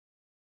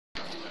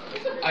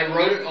I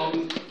wrote it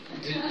on...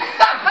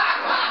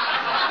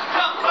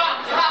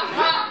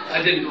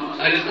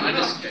 I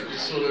just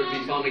sort of be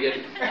fun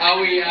again.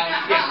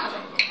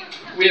 Yeah.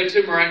 We have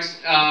two Mareks.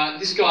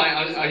 This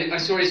guy, I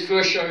saw his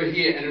first show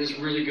here and it was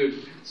really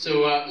good.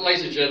 So,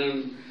 ladies and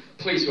gentlemen,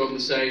 please welcome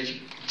to the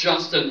stage,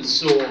 Justin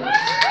Sorre.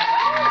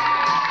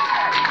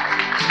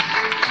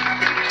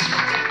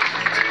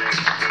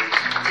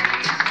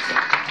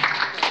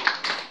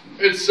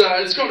 It's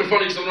kind of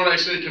funny because I'm not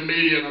actually a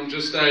comedian, I'm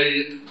just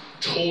a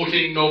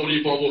talking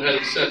novelty bobblehead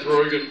of Seth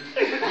Rogen.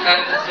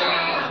 And,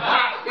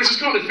 which is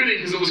kind of fitting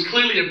because it was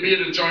clearly a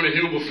bearded Jonah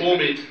Hill before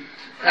me.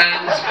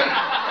 And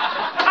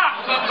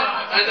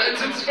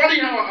it's funny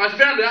how I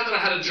found out that I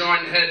had a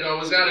giant head. I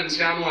was out in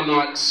town one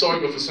night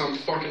sober for some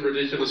fucking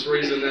ridiculous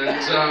reason,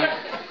 and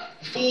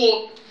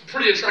four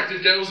pretty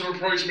attractive girls have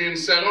approached me and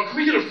said, "Oh, can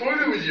we get a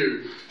photo with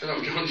you?" And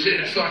I'm going,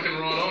 "Yeah, fucking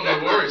right on, no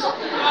worries."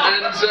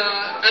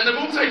 And they've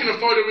all taken a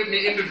photo with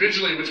me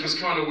individually, which was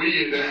kind of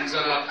weird. And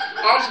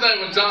after they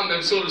were done,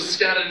 they've sort of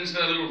scattered into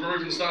their little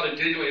group and started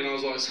giggling. And I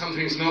was like,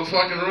 something's not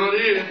fucking right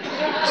here.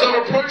 So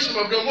I've approached them.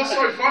 I've gone, "What's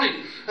so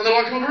funny?" And they're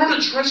like, "Oh, we're on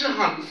a treasure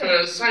hunt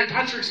for St.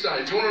 Patrick's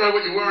Day. Do you want to know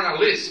what you were on our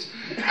list?"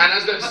 And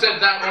as they've said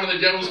that, one of the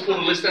girls pulled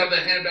a list out of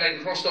their handbag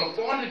and crossed off,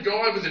 "Find a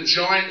guy with a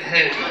giant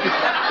head."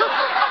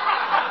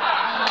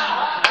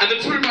 And the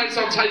two mates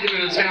I've taken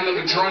into town that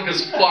were drunk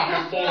as fuck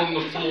have fallen on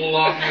the floor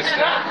laughing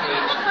hysterically.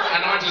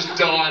 And I just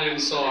died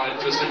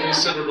inside, just a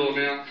considerable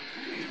amount.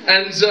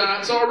 And so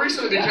I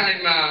recently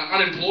became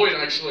unemployed,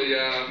 actually.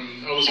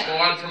 I was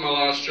fired from my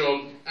last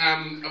job.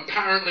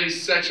 Apparently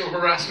sexual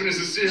harassment is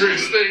a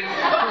serious thing.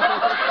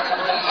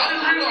 I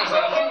didn't realise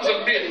that. I thought it was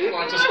a myth,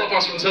 like to stop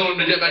us from telling them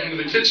to get back into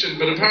the kitchen,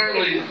 but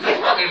apparently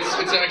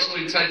it's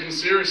actually taken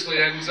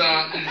seriously, and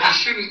you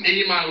shouldn't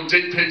email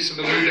dick pics to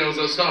the new girls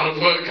that start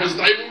at work because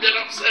they will get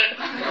upset.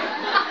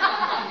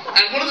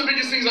 And one of the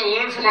biggest things I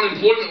learned from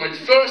unemployment, like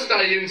first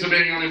day into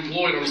being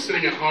unemployed, I was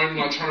sitting at home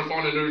like trying to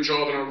find a new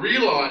job, and I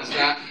realised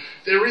that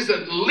there is a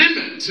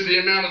limit to the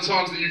amount of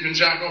times that you can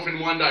jack off in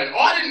one day.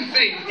 I didn't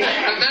think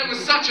that was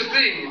such a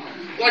thing.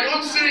 Like,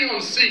 I'm sitting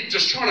on Seek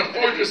just trying to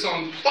focus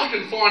on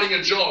fucking finding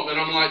a job, and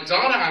I'm like,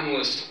 data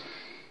analyst.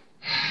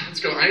 It's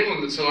got anal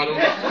in the title.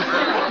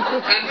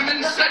 And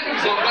within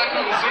seconds I'm back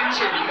on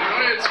Zoom, you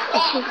know, it's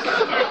fucked.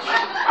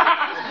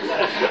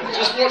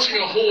 Just watching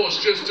a horse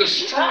just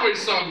destroy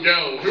some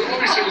girl, who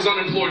obviously was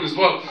unemployed as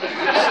well.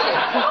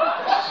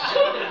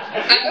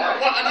 And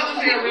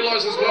another thing I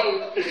realised as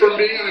well from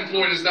being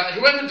unemployed is that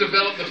whoever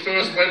developed the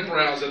first web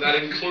browser that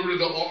included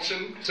the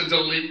option to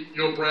delete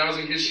your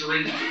browsing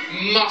history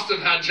must have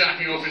had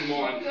jacking off in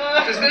mind.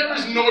 Because there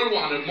is no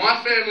one of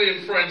my family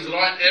and friends that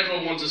I ever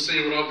want to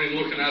see what I've been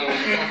looking at on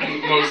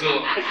fucking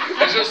Mozilla.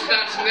 It's just,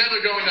 that's never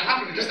going to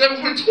happen because they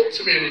won't talk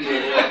to me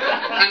anymore.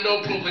 And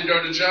I'll probably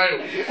go to jail.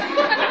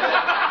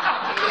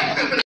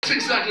 That's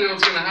exactly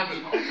what's going to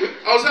happen.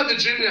 I was at the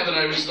gym the other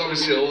day, which is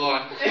obviously a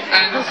lie.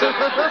 And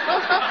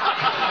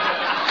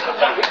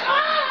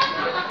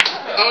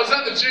I was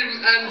at the gym,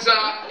 and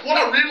what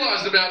I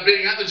realised about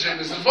being at the gym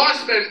is if I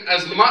spent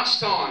as much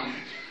time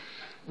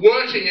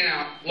working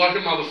out like a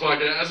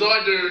motherfucker as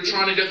I do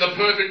trying to get the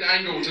perfect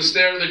angle to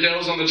stare at the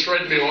girls on the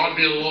treadmill, I'd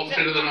be a lot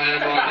fitter than I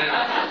am right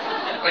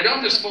now. Like,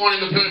 I'm just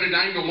finding the perfect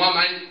angle. My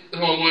mate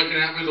who I'm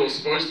working out with, or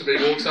supposed to be,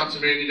 walks up to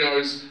me and he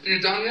goes, "Are you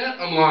done yet?"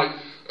 I'm like,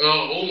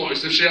 "Oh,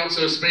 almost. If she ups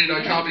her speed,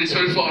 I can't be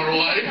too far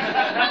away."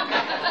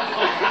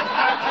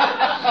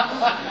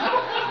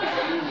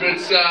 But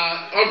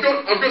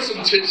I've got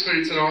some tips for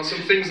you tonight,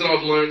 some things that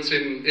I've learnt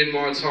in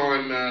my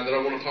time that I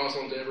want to pass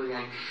on to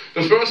everyone.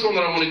 The first one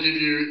that I want to give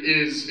you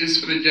is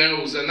for the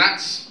girls, and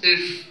that's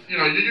if you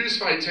use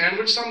fake tan,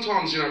 which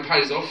sometimes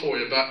pays off for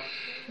you, but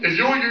if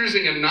you're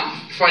using enough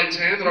fake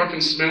tan that I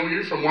can smell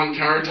you from one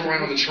carriageway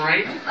on the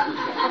train,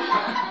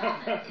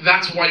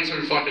 that's way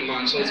too fucking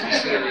much, let's be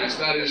serious.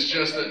 That is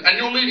just... and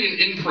you're leaving an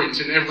imprint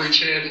in every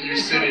chair that you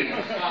sit in.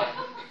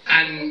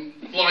 And,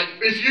 like,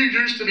 if you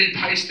used to be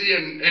pasty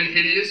and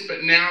hideous,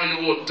 but now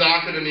you're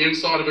darker than the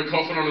inside of a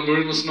coffin on a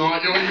moonless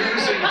night, you're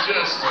using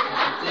just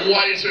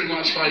way too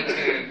much fake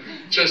tan.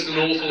 Just an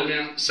awful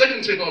amount.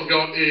 Second tip I've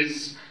got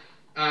is...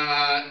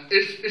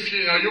 if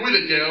you're with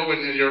a girl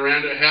and you're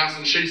around her house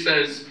and she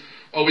says,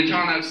 "Oh, we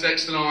can't have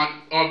sex tonight,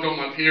 I've got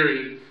my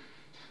period,"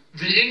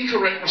 the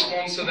incorrect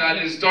response to that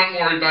is, "Don't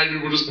worry, baby,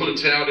 we'll just put a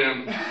towel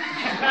down."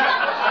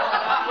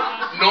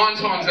 9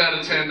 times out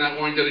of 10, that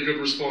won't get a good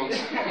response.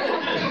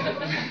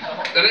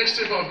 The next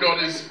tip I've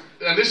got is,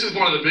 and this is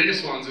one of the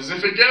biggest ones, is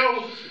if a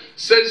girl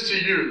says to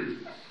you,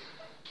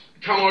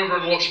 "Come over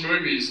and watch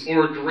movies,"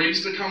 or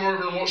agrees to come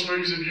over and watch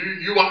movies with you,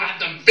 you are at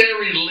the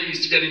very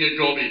least getting a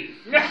gobby.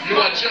 You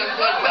are just,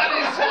 like, that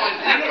is like,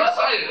 you don't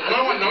say it,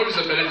 no one knows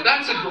it, but if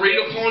that's agreed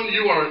upon,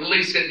 you are at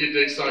least getting your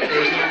dick sucked.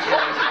 There is no two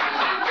ways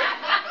about it.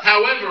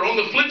 However, on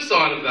the flip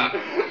side of that,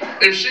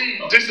 if she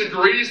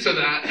disagrees to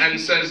that and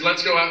says,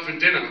 "Let's go out for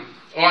dinner,"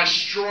 I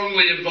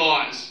strongly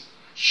advise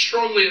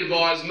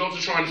not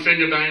to try and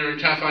finger bang her in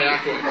Cafe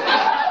Aqua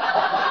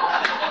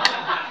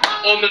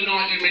on the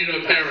night you meet her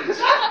parents.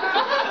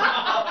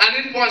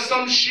 And if by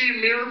some sheer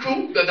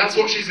miracle that's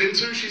what she's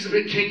into, she's a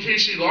bit kinky,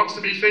 she likes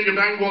to be finger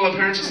banged while her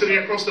parents are sitting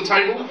across the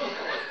table,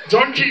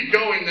 don't keep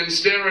going, then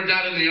stare her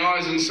dad in the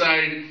eyes and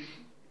say,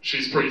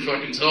 she's pretty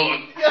fucking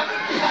tight.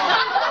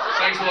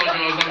 Thanks a lot,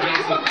 guys. I'm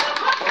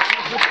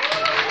Justin.